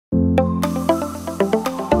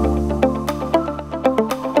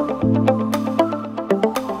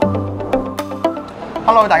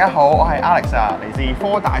Hello， 大家好，我係 Alex 啊，嚟自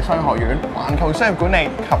科大商學院環球商業管理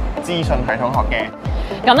及資訊系統學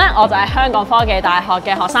嘅。咁咧，我就係香港科技大學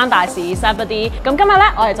嘅學生大使 Sebody。咁今日咧，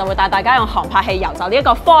我哋就會帶大家用航拍器遊走呢一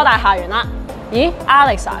個科大校園啦。咦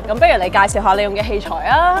 ，Alex 啊，咁不如你介紹下你用嘅器材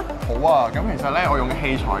啊？好啊，咁其實咧我用嘅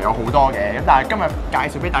器材有好多嘅，咁但係今日介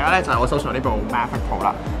紹俾大家咧就係我手上呢部 Mavic Pro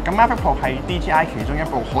啦。咁 Mavic Pro 係 DJI 其中一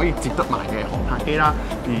部可以接得埋嘅航拍機啦。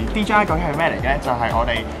而 DJI 究竟係咩嚟嘅？就係我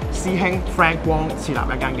哋師兄 Frank 光設立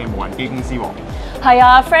一間嘅無人機公司喎。係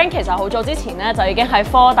啊 ，Frank 其實好早之前咧就已經喺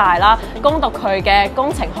科大啦攻讀佢嘅工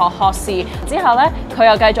程學學士，之後咧佢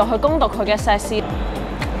又繼續去攻讀佢嘅碩士。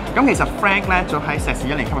咁其實 Frank 咧，早喺碩士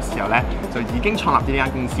1年級嘅時候咧，就已經創立咗呢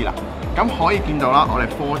間公司啦。咁可以見到啦，我哋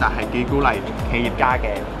科大係幾鼓勵企業家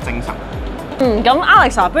嘅精神。咁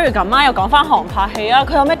Alex 不如咁啊，又講翻航拍器啊，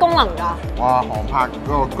佢有咩功能㗎？哇，航拍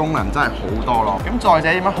嗰個功能真係好多咯。咁再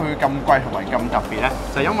者點解佢咁貴同埋咁特別咧？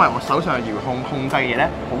就係因為我手上嘅遙控控制嘅嘢咧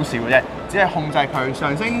好少嘅啫，只係控制佢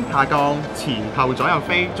上升、下降、前後左右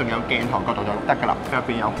飛，仲有鏡頭角度就得㗎啦。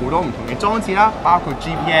入邊有好多唔同嘅裝置啦，包括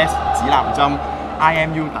GPS、指南針、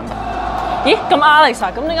IMU 等等。咦，咁 Alex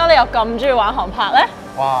咁點解你又咁中意玩航拍咧？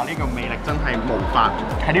哇！呢個魅力真係無法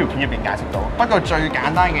喺呢條片入邊解釋到。不過最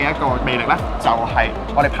簡單嘅一個魅力咧，就係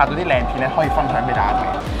我哋拍到啲靚片咧，可以分享俾大家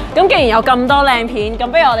睇。咁既然有咁多靚片，咁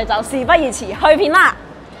不如我哋就事不宜遲，去片啦！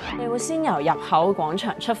你會先由入口廣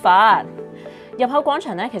場出發。入口廣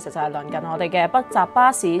場咧，其實就係鄰近我哋嘅北閘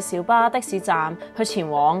巴士、小巴、的士站，去前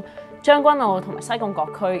往將軍澳同埋西貢各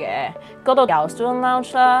區嘅。嗰度有 Student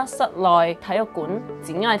Lounge 啦、室內體育館、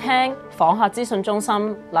展藝廳、訪客資訊中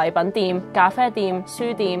心、禮品店、咖啡店、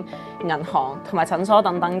書店、銀行同埋診所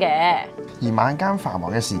等等嘅。而晚間繁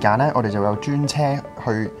忙嘅時間咧，我哋就有專車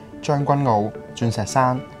去將軍澳、鑽石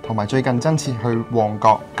山，同埋最近增設去旺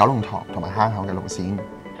角、九龍塘同埋坑口嘅路線。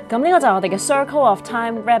咁呢個就係我哋嘅 Circle of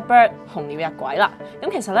Time Redbird 紅鳥日軌啦。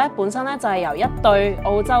咁其實咧本身咧就係由一對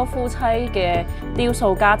澳洲夫妻嘅雕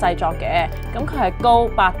塑家製作嘅。咁佢係高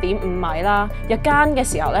8.5米啦。日間嘅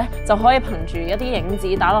時候咧就可以憑住一啲影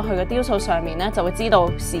子打落去嘅雕塑上面咧，就會知道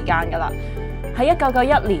時間㗎啦。喺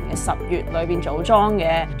1991年嘅10月裏邊組裝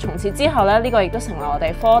嘅。從此之後咧，呢個亦都成為我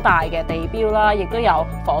哋科大嘅地標啦，亦都有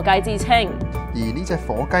火雞之稱。而呢隻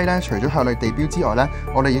火雞咧，除咗係我哋地標之外咧，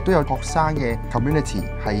我哋亦都有學生嘅 community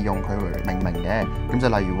係用佢為命名嘅。咁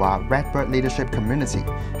就例如話 Redbird Leadership Community。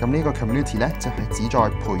咁呢個 community 咧就係旨在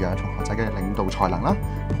培養同學仔嘅領導才能啦，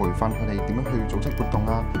培訓佢哋點樣去組織活動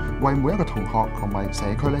啊，為每一個同學同埋社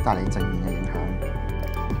區咧帶嚟正面嘅影響。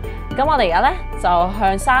咁我哋而家咧就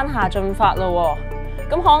向山下進發咯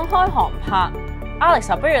喎。咁講開航拍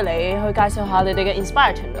 ，Alex 不如你去介紹下你哋嘅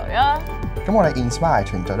Inspire 團隊啊。咁我哋 Inspire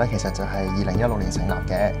團隊咧，其實就係2016年成立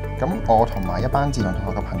嘅。咁我同埋一班志同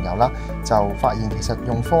同學嘅朋友啦，就發現其實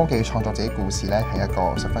用科技創作自己故事咧，係一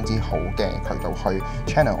個十分之好嘅渠道去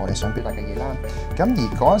channel 我哋想表達嘅嘢啦。咁而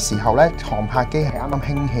嗰時候咧，航拍機係啱啱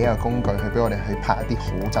興起一個工具，去俾我哋去拍一啲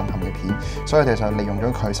好震撼嘅片，所以我哋就利用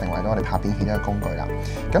咗佢成為咗我哋拍片其中一個工具啦。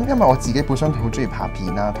咁因為我自己本身好中意拍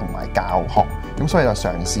片啦，同埋教學，咁所以就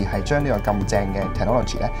嘗試係將呢個咁正嘅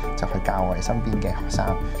technology 咧，就去教我哋身邊嘅學生。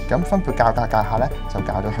咁分別教下咧，就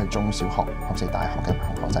教咗去中小學、甚至大學嘅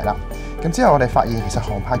同學仔啦。咁之後我哋發現，其實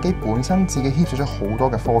航拍機本身自己牽涉咗好多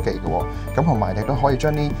嘅科技嘅喎。咁同埋亦都可以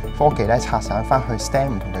將啲科技咧拆散翻去 STEM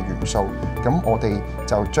唔同嘅元素。咁我哋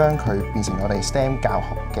就將佢變成我哋 STEM 教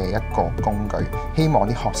學嘅一個工具，希望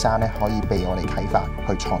啲學生咧可以被我哋啟發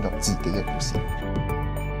去創作自己嘅故事。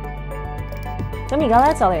咁而家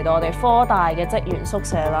咧就嚟到我哋科大嘅職員宿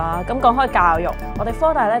舍啦。咁講開教育，我哋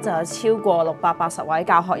科大咧就有超過680位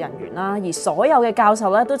教學人員啦，而所有嘅教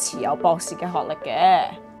授咧都持有博士嘅學歷嘅。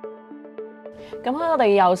咁喺我哋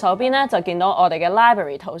右手邊咧就見到我哋嘅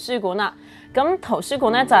library 圖書館啦。咁圖書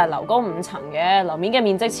館咧就係樓高5層嘅，樓面嘅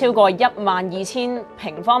面積超過12000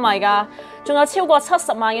平方米㗎，仲有超過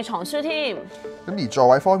70萬嘅藏書添。咁而座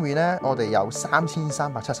位方面咧，我哋有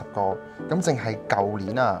3370個，咁淨係舊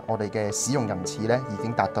年啊，我哋嘅使用人次咧已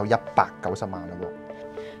經達到190萬啦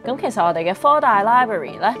喎。咁其實我哋嘅科大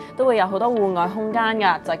library 咧都會有好多戶外空間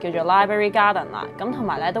㗎，就叫做 library garden 啦。咁同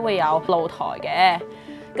埋咧都會有露台嘅。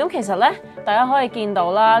咁其實咧，大家可以見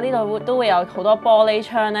到啦，呢度都會有好多玻璃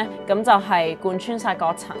窗咧，咁就係貫穿晒各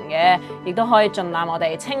層嘅，亦都可以盡覽我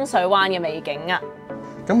哋清水灣嘅美景啊！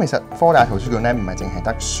咁其實科大圖書館咧唔係淨係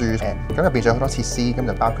得書嘅，咁入邊仲有好多設施，咁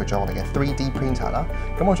就包括咗我哋嘅 3D printer 啦。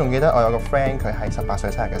咁我仲記得我有個 friend 佢喺18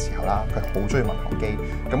歲生日嘅時候啦，佢好中意文學機，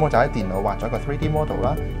咁我就喺電腦畫咗一個 3D model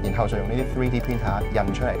啦，然後就用呢啲 3D printer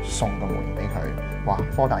印出嚟送個模型俾佢。哇！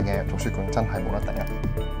科大嘅圖書館真係冇得頂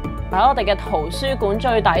啊！喺我哋嘅圖書館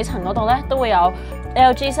最底層嗰度咧，都會有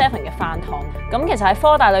LG7 嘅飯堂。咁其實喺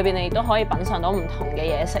科大裏邊，你亦都可以品嚐到唔同嘅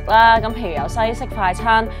嘢食啦。咁譬如有西式快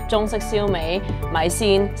餐、中式燒味、米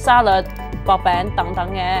線、沙律、薄餅等等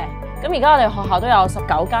嘅。咁而家我哋學校都有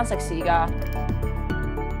19間食肆㗎。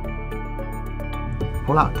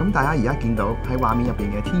好啦，咁大家而家見到喺畫面入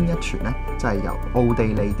邊嘅天一泉咧，就係由奧地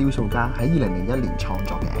利雕塑家喺2001年創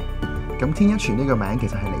作嘅。咁天一泉呢個名其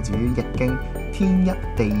實係嚟自於易經天一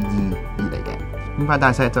地二而嚟嘅。5塊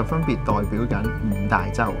大石就分別代表緊5大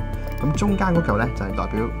洲，咁中間嗰嚿咧就係代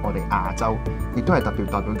表我哋亞洲，亦都係特別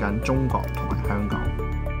代表緊中國同埋香港。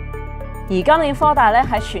而今年科大咧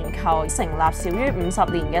喺全球成立少於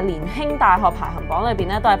50年嘅年輕大學排行榜裏邊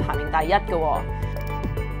咧，都係排名第1嘅喎。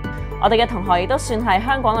我哋嘅同學亦都算係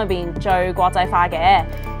香港裏邊最國際化嘅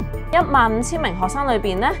，15000名學生裏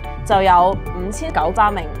邊咧就有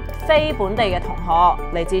5900名非本地嘅同學，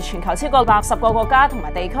嚟自全球超過80個國家同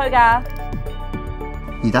埋地區㗎。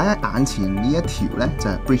而大家眼前呢一條咧就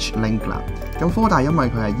係 Bridge Link 啦。咁科大因為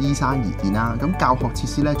佢係依山而建啦，咁教學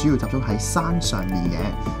設施咧主要集中喺山上面嘅，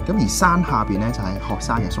咁而山下邊咧就係學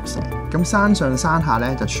生嘅宿舍。咁山上山下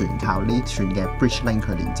咧就全靠呢串嘅 Bridge Link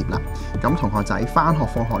去連接啦。咁同學仔返學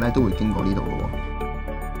放學咧都會經過呢度嘅喎。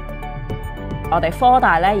我哋科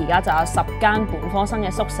大咧而家就有10間本科生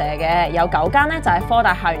嘅宿舍嘅，有9間咧就喺科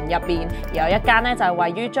大校園入邊，而有1間咧就係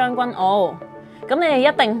位於將軍澳。咁你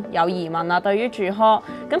哋一定有疑問啦，對於住 hall，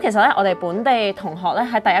 咁其實咧我哋本地同學咧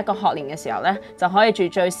喺第一個學年嘅時候咧就可以住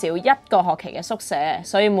最少1個學期嘅宿舍，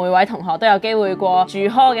所以每位同學都有機會過住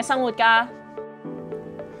hall 嘅生活㗎。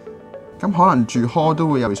咁可能住 hall 都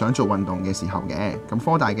會有想做運動嘅時候嘅，咁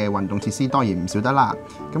科大嘅運動設施當然唔少得啦。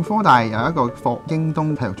咁科大有一個霍英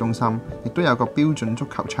東體育中心，亦都有個標準足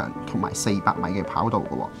球場同埋400米嘅跑道嘅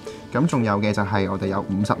喎。咁仲有嘅就係我哋有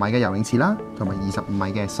50米嘅游泳池啦，同埋25米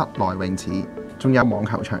嘅室內泳池，仲有網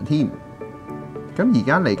球場添。咁而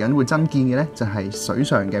家嚟緊會增建嘅呢，就係水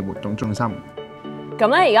上嘅活動中心。咁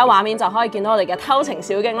咧，而家畫面就可以見到我哋嘅偷情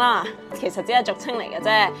小徑啦。其實只係俗稱嚟嘅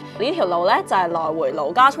啫。呢條路咧就係來回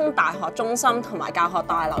盧家聰大學中心同埋教學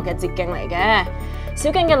大樓嘅捷徑嚟嘅。小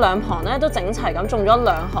徑嘅兩旁咧都整齊咁種咗2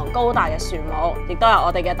行高大嘅樹木，亦都係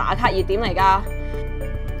我哋嘅打卡熱點嚟㗎。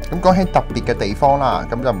咁講起特別嘅地方啦，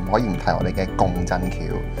咁就唔可以唔提我哋嘅共振橋。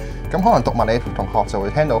咁可能讀物理同學就會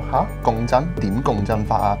聽到共振點共振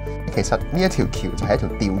法啊？其實呢一條橋就係一條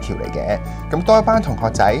吊橋嚟嘅。咁當一班同學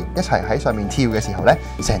仔一齊喺上面跳嘅時候咧，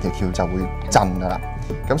成條橋就會震㗎啦。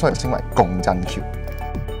咁所以稱為共振橋。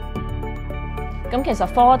咁其實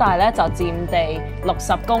科大咧就佔地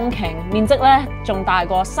60公頃，面積咧仲大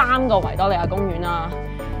過3個維多利亞公園啊。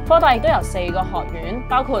科大亦都有4個學院，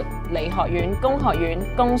包括理學院、工學院、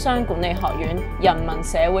工商管理學院、人文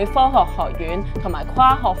社會科學學院同埋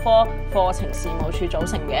跨學科課程事務處組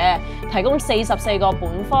成嘅，提供44個本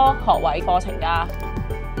科學位課程㗎。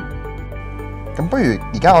咁不如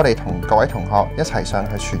而家我哋同各位同學一齊上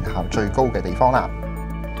去全校最高嘅地方啦。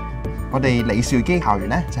我哋李兆基校園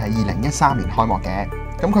咧就係2013年開幕嘅，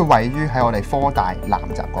咁佢位於喺我哋科大南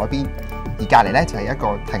閘嗰邊，而隔離咧就係一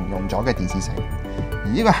個停用咗嘅電視城。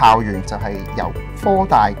而呢個校園就係由科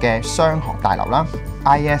大嘅商學大樓啦、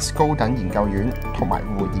IS 高等研究院同埋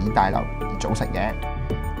會議大樓而組成嘅。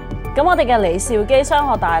咁我哋嘅李兆基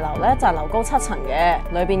商學大樓咧就係樓高7層嘅，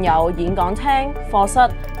裏邊有演講廳、課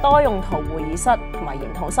室、多用途會議室同埋研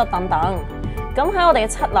討室等等。咁喺我哋嘅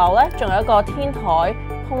7樓咧，仲有一個天台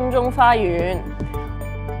空中花園。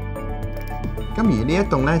咁而呢一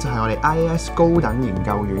棟咧就係我哋 IS 高等研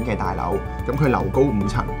究院嘅大樓，咁佢樓高5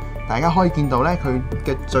層。大家可以見到咧，佢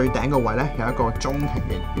嘅最頂個位咧有一個中庭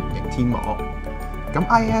嘅圓形天幕。咁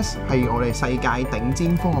IS 係我哋世界頂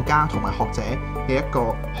尖科學家同埋學者嘅一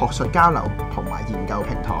個學術交流同埋研究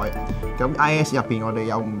平台。咁 IS 入邊我哋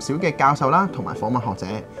有唔少嘅教授啦，同埋訪問學者，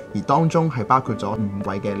而當中係包括咗5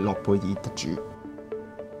位嘅諾貝爾得主。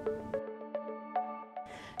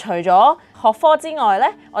除咗學科之外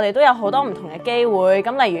咧，我哋都有好多唔同嘅機會，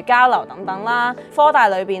咁例如交流等等啦。科大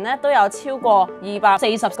裏邊咧都有超過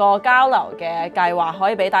240個交流嘅計劃可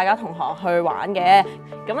以俾大家同學去玩嘅。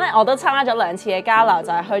咁咧我都參加咗2次嘅交流，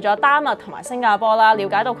就係去咗丹麥同埋新加坡啦，了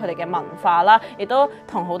解到佢哋嘅文化啦，亦都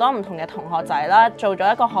同好多唔同嘅同學仔啦做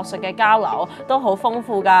咗一個學術嘅交流，都好豐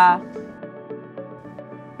富㗎。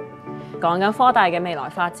講緊科大嘅未來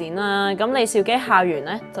發展啦，咁李兆基校園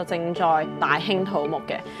咧就正在大興土木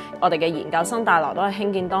嘅，我哋嘅研究生大樓都係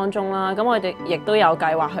興建當中啦。咁我哋亦都有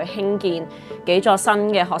計劃去興建幾座新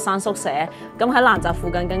嘅學生宿舍。咁喺蘭澤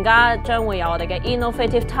附近更加將會有我哋嘅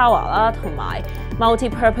Innovative Tower 啦，同埋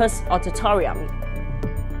Multi-Purpose Auditorium。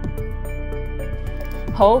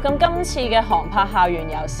好，咁今次嘅航拍校園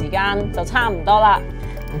遊時間就差唔多啦。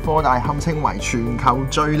科大堪稱為全球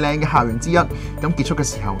最靚嘅校園之一，咁結束嘅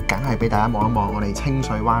時候，梗係俾大家望一望我哋清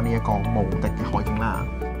水灣呢一個無敵嘅海景啦。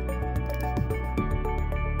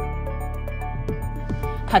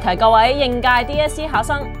提提各位應屆 DSE 考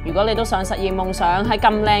生，如果你都想實現夢想喺咁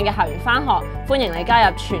靚嘅校園返學，歡迎你加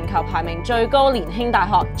入全球排名最高年輕大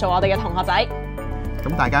學，做我哋嘅同學仔。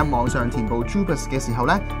咁大家網上填報 JUPAS 嘅時候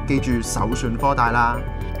呢，記住首選科大啦。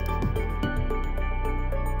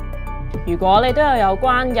如果你都有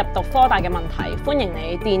關入讀科大嘅問題，歡迎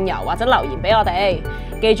你電郵或者留言俾我哋。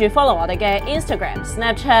記住 follow 我哋嘅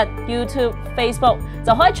Instagram、Snapchat、YouTube、Facebook，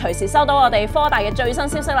 就可以隨時收到我哋科大嘅最新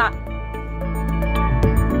消息啦。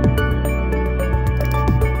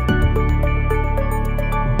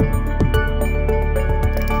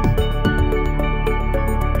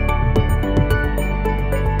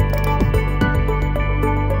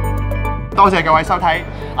多謝各位收睇，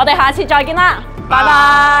我哋下次再見啦，拜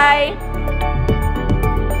拜。